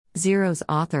Zero's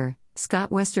author, Scott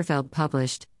Westerfeld,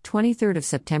 published, 23rd of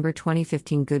September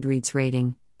 2015. Goodreads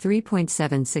rating,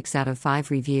 3.76 out of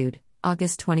 5. Reviewed,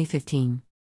 August 2015.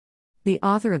 The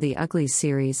author of the Uglies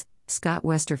series, Scott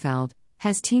Westerfeld,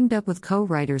 has teamed up with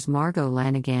co-writers Margot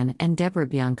Lanigan and Deborah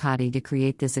Biancotti to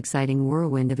create this exciting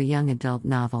whirlwind of a young adult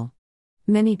novel.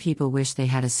 Many people wish they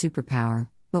had a superpower,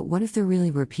 but what if there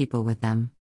really were people with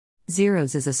them?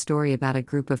 Zeros is a story about a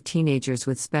group of teenagers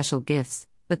with special gifts,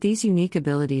 but these unique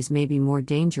abilities may be more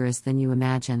dangerous than you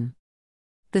imagine.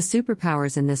 The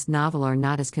superpowers in this novel are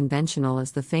not as conventional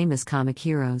as the famous comic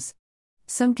heroes.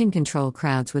 Some can control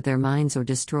crowds with their minds or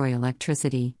destroy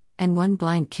electricity, and one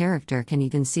blind character can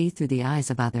even see through the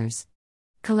eyes of others.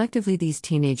 Collectively, these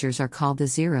teenagers are called the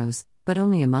Zeros, but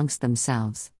only amongst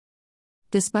themselves.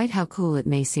 Despite how cool it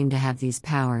may seem to have these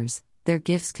powers, their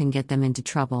gifts can get them into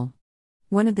trouble.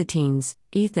 One of the teens,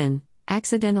 Ethan,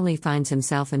 accidentally finds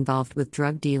himself involved with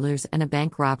drug dealers and a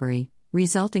bank robbery,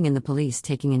 resulting in the police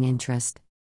taking an interest.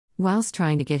 Whilst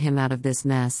trying to get him out of this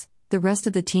mess, the rest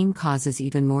of the team causes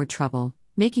even more trouble,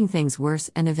 making things worse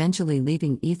and eventually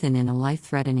leaving Ethan in a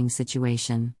life-threatening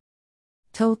situation.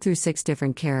 Told through 6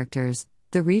 different characters,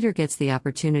 the reader gets the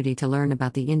opportunity to learn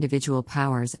about the individual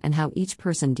powers and how each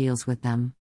person deals with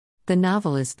them. The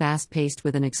novel is fast-paced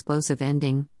with an explosive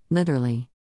ending, literally.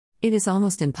 It is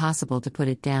almost impossible to put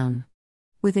it down.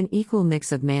 With an equal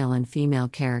mix of male and female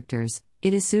characters,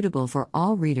 it is suitable for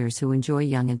all readers who enjoy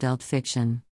young adult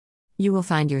fiction. You will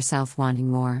find yourself wanting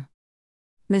more.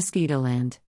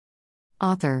 Mosquitoland.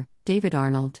 Author, David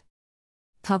Arnold.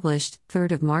 Published,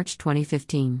 3rd of March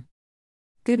 2015.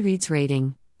 Goodreads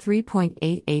rating,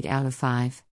 3.88 out of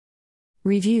 5.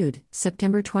 Reviewed,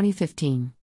 September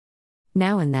 2015.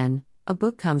 Now and then, a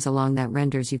book comes along that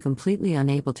renders you completely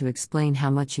unable to explain how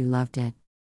much you loved it.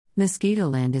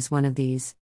 Mosquitoland is one of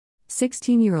these.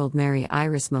 16-year-old Mary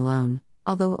Iris Malone,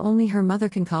 although only her mother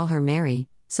can call her Mary,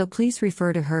 so please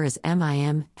refer to her as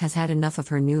MIM, has had enough of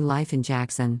her new life in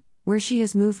Jackson, where she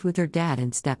has moved with her dad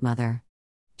and stepmother.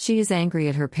 She is angry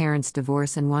at her parents'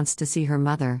 divorce and wants to see her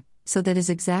mother, so that is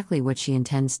exactly what she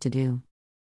intends to do.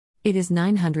 It is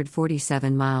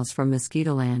 947 miles from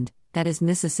Mosquitoland, that is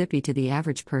Mississippi to the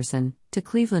average person, to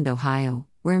Cleveland, Ohio,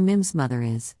 where Mim's mother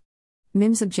is.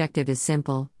 Mim's objective is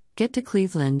simple: get to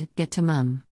Cleveland, get to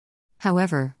Mum.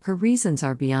 However, her reasons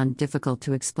are beyond difficult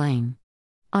to explain.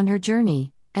 On her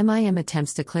journey, MIM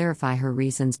attempts to clarify her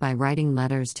reasons by writing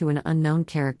letters to an unknown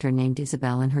character named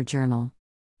Isabel in her journal.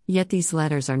 Yet these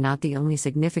letters are not the only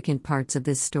significant parts of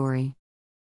this story.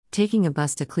 Taking a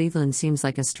bus to Cleveland seems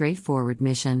like a straightforward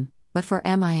mission, but for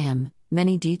MIM,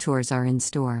 many detours are in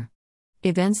store.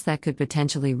 Events that could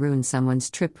potentially ruin someone's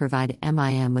trip provide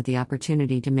MIM with the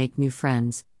opportunity to make new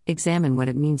friends, examine what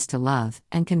it means to love,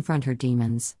 and confront her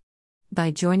demons.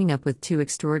 By joining up with 2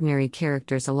 extraordinary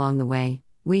characters along the way,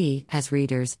 we, as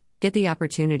readers, get the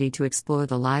opportunity to explore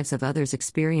the lives of others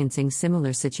experiencing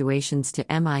similar situations to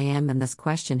MIM and thus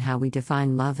question how we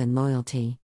define love and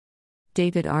loyalty.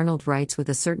 David Arnold writes with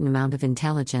a certain amount of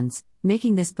intelligence,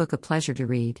 making this book a pleasure to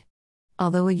read.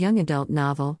 Although a young adult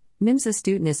novel, Mim's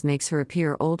astuteness makes her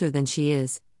appear older than she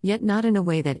is, yet not in a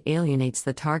way that alienates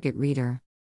the target reader.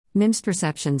 Mim's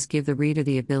perceptions give the reader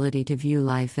the ability to view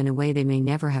life in a way they may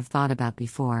never have thought about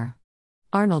before.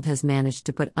 Arnold has managed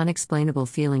to put unexplainable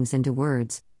feelings into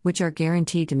words, which are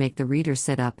guaranteed to make the reader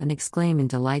sit up and exclaim in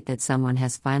delight that someone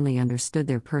has finally understood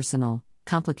their personal,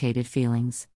 complicated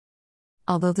feelings.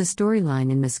 Although the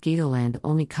storyline in Mosquitoland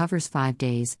only covers 5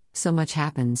 days, so much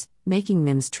happens, making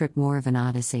Mim's trip more of an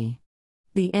odyssey.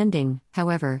 The ending,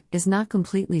 however, is not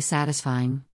completely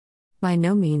satisfying. By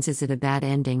no means is it a bad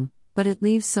ending, but it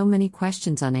leaves so many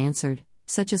questions unanswered,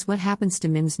 such as what happens to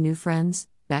Mim's new friends,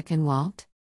 Beck and Walt?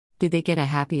 Do they get a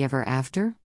happy ever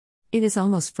after? It is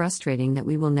almost frustrating that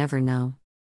we will never know.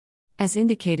 As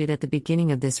indicated at the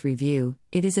beginning of this review,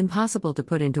 it is impossible to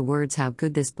put into words how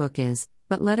good this book is,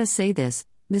 but let us say this: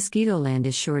 Mosquitoland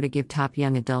is sure to give top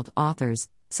young adult authors,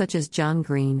 such as John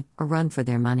Green, a run for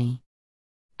their money.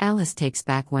 Alice Takes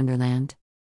Back Wonderland.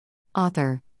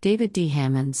 Author, David D.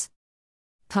 Hammonds.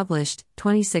 Published,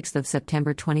 26th of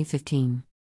September 2015.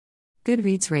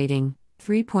 Goodreads rating,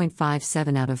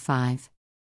 3.57 out of 5.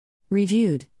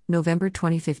 Reviewed, November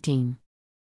 2015.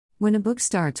 When a book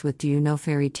starts with "Do you know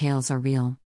fairy tales are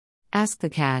real? Ask the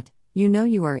cat," you know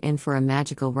you are in for a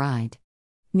magical ride.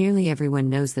 Nearly everyone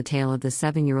knows the tale of the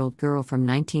 7-year-old girl from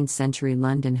 19th century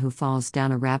London who falls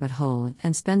down a rabbit hole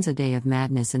and spends a day of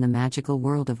madness in the magical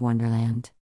world of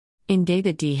Wonderland. In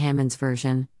David D. Hammond's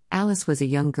version, Alice was a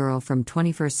young girl from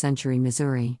 21st century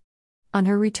Missouri. On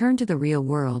her return to the real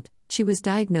world, She was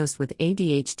diagnosed with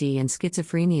ADHD and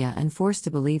schizophrenia and forced to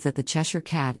believe that the Cheshire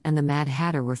Cat and the Mad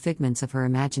Hatter were figments of her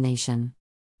imagination.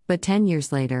 But 10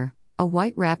 years later, a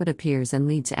white rabbit appears and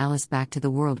leads Alice back to the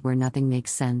world where nothing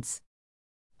makes sense.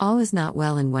 All is not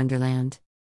well in Wonderland.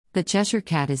 The Cheshire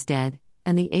Cat is dead,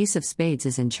 and the Ace of Spades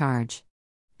is in charge.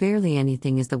 Barely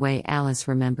anything is the way Alice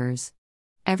remembers.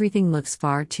 Everything looks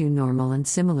far too normal and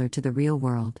similar to the real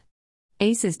world.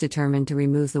 Ace is determined to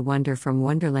remove the wonder from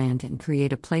Wonderland and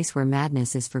create a place where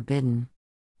madness is forbidden.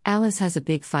 Alice has a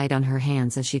big fight on her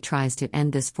hands as she tries to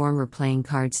end this former playing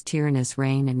card's tyrannous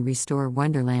reign and restore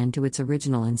Wonderland to its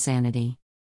original insanity.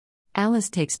 Alice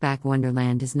Takes Back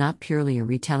Wonderland is not purely a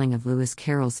retelling of Lewis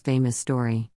Carroll's famous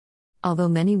story. Although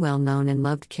many well-known and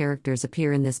loved characters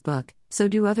appear in this book, so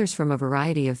do others from a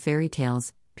variety of fairy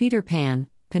tales, Peter Pan,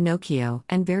 Pinocchio,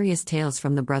 and various tales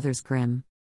from the Brothers Grimm.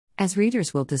 As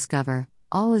readers will discover,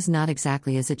 all is not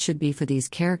exactly as it should be for these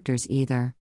characters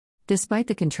either. Despite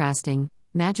the contrasting,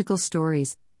 magical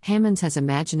stories, Hammonds has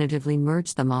imaginatively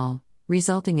merged them all,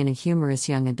 resulting in a humorous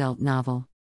young adult novel.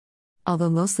 Although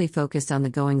mostly focused on the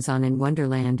goings-on in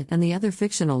Wonderland and the other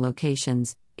fictional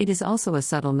locations, it is also a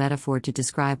subtle metaphor to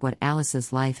describe what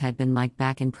Alice's life had been like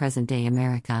back in present-day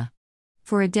America.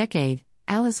 For a decade,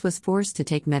 Alice was forced to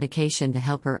take medication to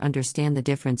help her understand the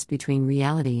difference between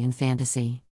reality and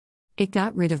fantasy. It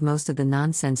got rid of most of the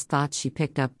nonsense thoughts she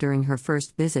picked up during her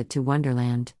first visit to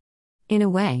Wonderland. In a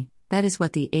way, that is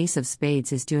what the Ace of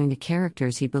Spades is doing to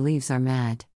characters he believes are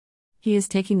mad. He is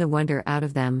taking the wonder out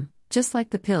of them, just like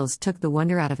the pills took the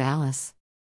wonder out of Alice.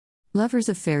 Lovers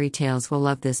of fairy tales will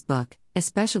love this book,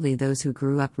 especially those who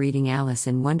grew up reading Alice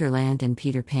in Wonderland and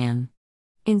Peter Pan.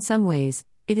 In some ways,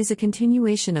 it is a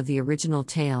continuation of the original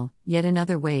tale, yet in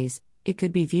other ways, it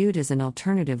could be viewed as an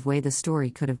alternative way the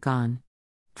story could have gone.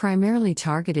 Primarily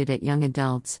targeted at young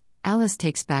adults, Alice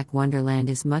Takes Back Wonderland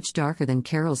is much darker than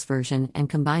Carroll's version and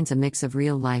combines a mix of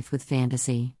real life with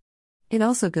fantasy. It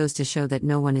also goes to show that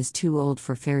no one is too old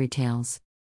for fairy tales.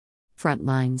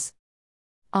 Frontlines.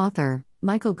 Author,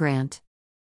 Michael Grant.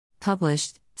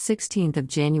 Published, 16th of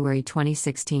January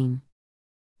 2016.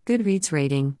 Goodreads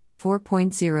rating,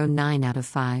 4.09 out of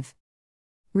 5.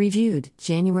 Reviewed,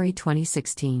 January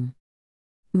 2016.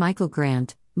 Michael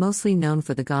Grant, mostly known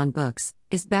for the Gone books,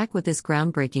 is back with this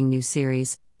groundbreaking new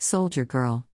series, Soldier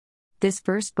Girl. This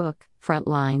first book,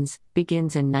 Frontlines,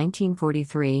 begins in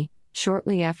 1943,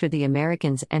 shortly after the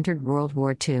Americans entered World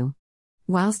War II.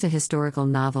 Whilst a historical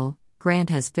novel, Grant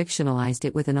has fictionalized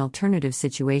it with an alternative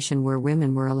situation where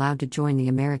women were allowed to join the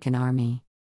American Army.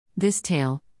 This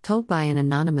tale, told by an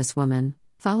anonymous woman,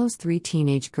 follows 3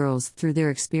 teenage girls through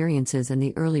their experiences in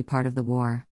the early part of the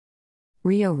war.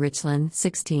 Rio Richland,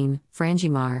 16, Frangie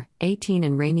Marr, 18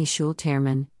 and Rainey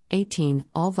Schulterman, 18,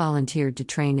 all volunteered to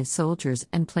train as soldiers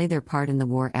and play their part in the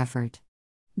war effort.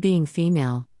 Being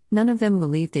female, none of them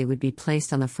believed they would be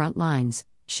placed on the front lines,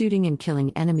 shooting and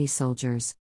killing enemy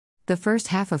soldiers. The first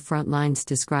half of Frontlines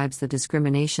describes the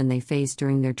discrimination they faced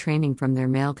during their training from their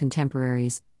male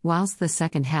contemporaries, whilst the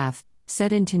second half,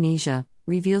 set in Tunisia,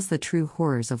 reveals the true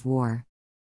horrors of war.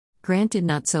 Grant did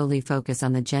not solely focus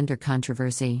on the gender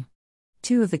controversy.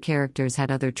 2 of the characters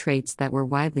had other traits that were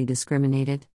widely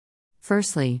discriminated.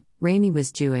 Firstly, Rainey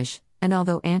was Jewish, and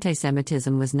although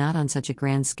antisemitism was not on such a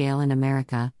grand scale in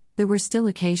America, there were still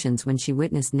occasions when she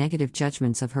witnessed negative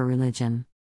judgments of her religion.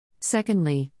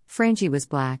 Secondly, Frangie was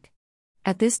black.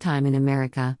 At this time in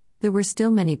America, there were still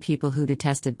many people who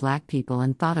detested black people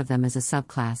and thought of them as a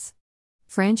subclass.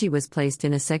 Frangie was placed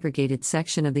in a segregated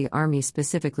section of the army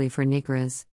specifically for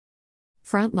Negras.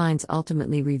 Frontlines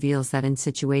ultimately reveals that in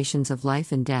situations of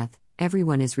life and death,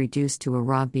 everyone is reduced to a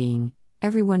raw being.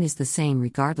 Everyone is the same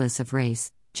regardless of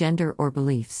race, gender, or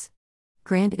beliefs.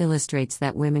 Grant illustrates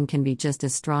that women can be just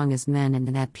as strong as men and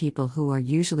that people who are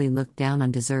usually looked down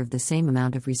on deserve the same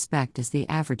amount of respect as the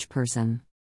average person.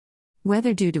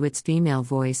 Whether due to its female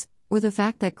voice, or the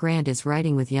fact that Grant is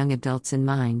writing with young adults in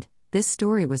mind, this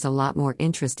story was a lot more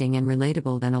interesting and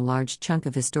relatable than a large chunk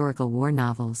of historical war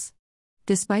novels.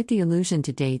 Despite the allusion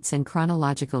to dates and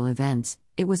chronological events,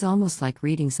 it was almost like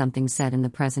reading something set in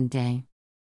the present day.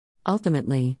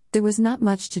 Ultimately, there was not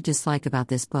much to dislike about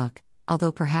this book,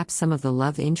 although perhaps some of the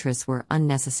love interests were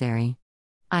unnecessary.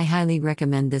 I highly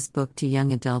recommend this book to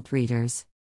young adult readers.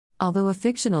 Although a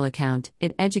fictional account,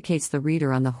 it educates the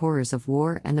reader on the horrors of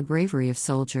war and the bravery of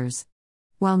soldiers.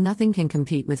 While nothing can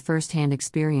compete with first-hand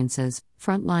experiences,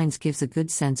 Frontlines gives a good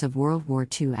sense of World War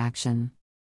II action.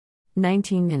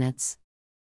 19 minutes.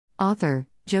 Author,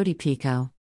 Jodi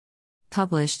Picoult.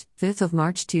 Published, 5th of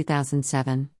March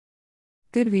 2007.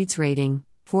 Goodreads rating,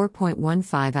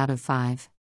 4.15 out of 5.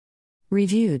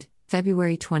 Reviewed,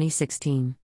 February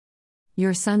 2016.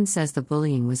 Your son says the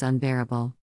bullying was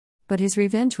unbearable. But his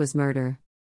revenge was murder.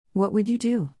 What would you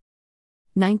do?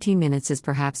 19 Minutes is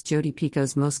perhaps Jodi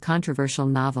Picoult's most controversial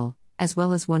novel, as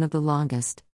well as one of the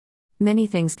longest. Many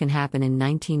things can happen in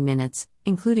 19 minutes,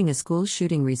 including a school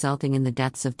shooting resulting in the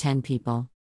deaths of 10 people.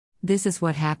 This is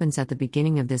what happens at the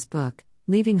beginning of this book,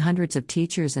 leaving hundreds of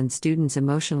teachers and students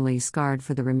emotionally scarred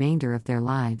for the remainder of their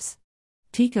lives.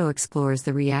 Picoult explores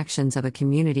the reactions of a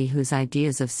community whose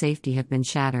ideas of safety have been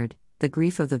shattered, the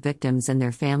grief of the victims and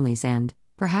their families, and,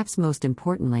 perhaps most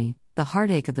importantly, the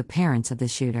heartache of the parents of the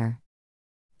shooter.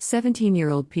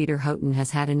 17-year-old Peter Houghton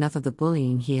has had enough of the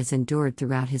bullying he has endured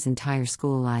throughout his entire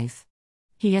school life.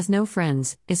 He has no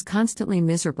friends, is constantly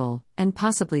miserable, and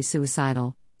possibly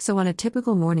suicidal, so on a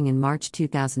typical morning in March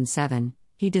 2007,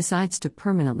 he decides to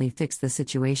permanently fix the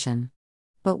situation.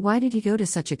 But why did he go to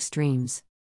such extremes?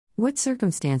 What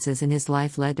circumstances in his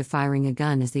life led to firing a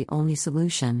gun as the only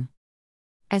solution?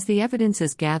 As the evidence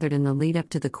is gathered in the lead-up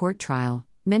to the court trial,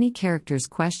 many characters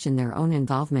question their own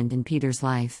involvement in Peter's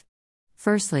life.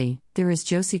 Firstly, there is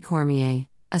Josie Cormier,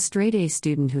 a straight-A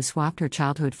student who swapped her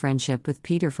childhood friendship with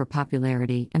Peter for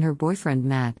popularity, and her boyfriend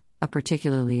Matt, a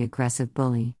particularly aggressive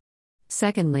bully.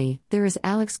 Secondly, there is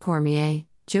Alex Cormier,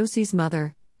 Josie's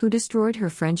mother, who destroyed her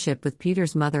friendship with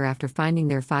Peter's mother after finding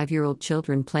their 5-year-old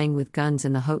children playing with guns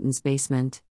in the Houghton's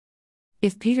basement.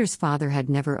 If Peter's father had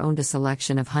never owned a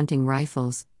selection of hunting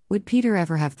rifles, would Peter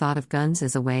ever have thought of guns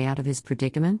as a way out of his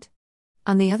predicament?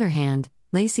 On the other hand,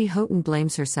 Lacey Houghton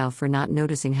blames herself for not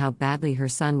noticing how badly her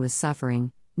son was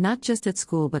suffering, not just at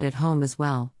school but at home as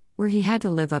well, where he had to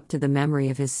live up to the memory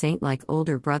of his saint-like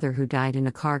older brother who died in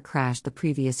a car crash the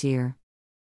previous year.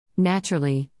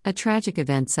 Naturally, a tragic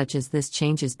event such as this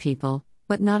changes people,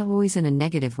 but not always in a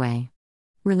negative way.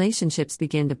 Relationships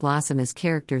begin to blossom as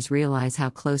characters realize how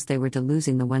close they were to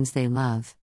losing the ones they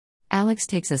love. Alex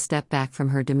takes a step back from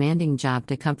her demanding job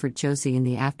to comfort Josie in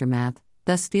the aftermath,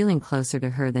 thus feeling closer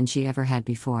to her than she ever had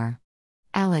before.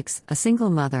 Alex, a single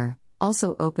mother,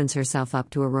 also opens herself up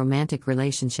to a romantic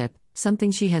relationship,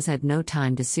 something she has had no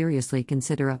time to seriously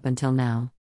consider up until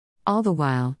now. All the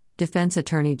while, defense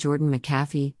attorney Jordan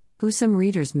McAfee, who some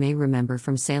readers may remember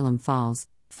from Salem Falls,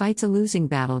 fights a losing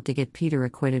battle to get Peter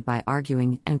acquitted by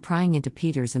arguing and prying into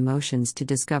Peter's emotions to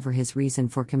discover his reason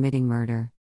for committing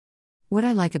murder. What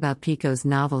I like about Picoult's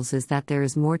novels is that there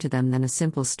is more to them than a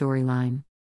simple storyline.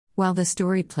 While the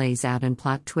story plays out and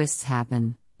plot twists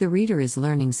happen, the reader is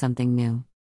learning something new.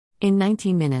 In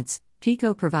 19 Minutes,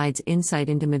 Picoult provides insight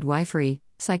into midwifery,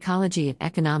 psychology, and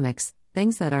economics,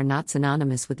 things that are not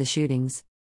synonymous with the shootings.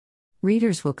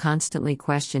 Readers will constantly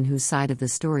question whose side of the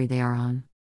story they are on.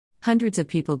 Hundreds of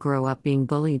people grow up being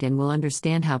bullied and will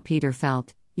understand how Peter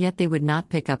felt, yet they would not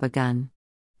pick up a gun.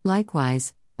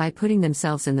 Likewise, by putting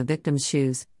themselves in the victim's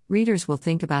shoes, readers will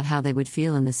think about how they would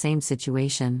feel in the same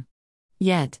situation.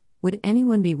 Yet, would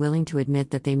anyone be willing to admit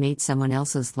that they made someone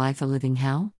else's life a living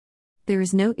hell? There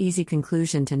is no easy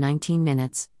conclusion to 19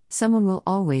 Minutes, someone will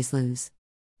always lose.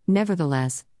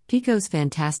 Nevertheless, Picoult's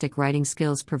fantastic writing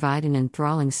skills provide an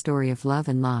enthralling story of love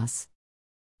and loss.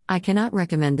 I cannot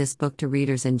recommend this book to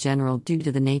readers in general due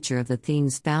to the nature of the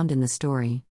themes found in the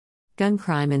story. Gun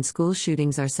crime and school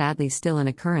shootings are sadly still an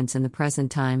occurrence in the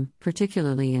present time,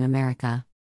 particularly in America.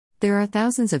 There are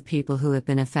thousands of people who have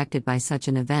been affected by such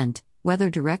an event, whether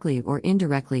directly or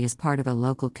indirectly as part of a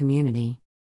local community.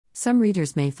 Some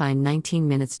readers may find 19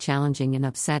 Minutes challenging and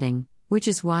upsetting, which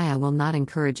is why I will not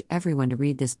encourage everyone to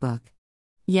read this book.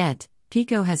 Yet,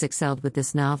 Picoult has excelled with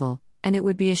this novel, and it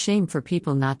would be a shame for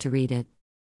people not to read it.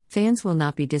 Fans will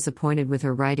not be disappointed with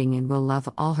her writing and will love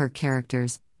all her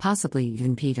characters, possibly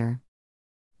even Peter.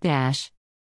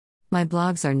 My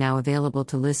blogs are now available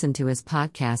to listen to as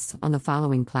podcasts on the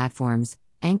following platforms: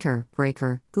 Anchor,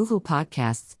 Breaker, Google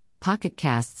Podcasts, Pocket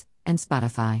Casts, and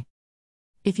Spotify.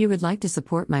 If you would like to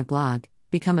support my blog,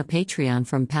 become a Patreon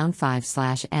from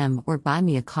 #5/m or buy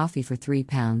me a coffee for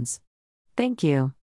 £3. Thank you.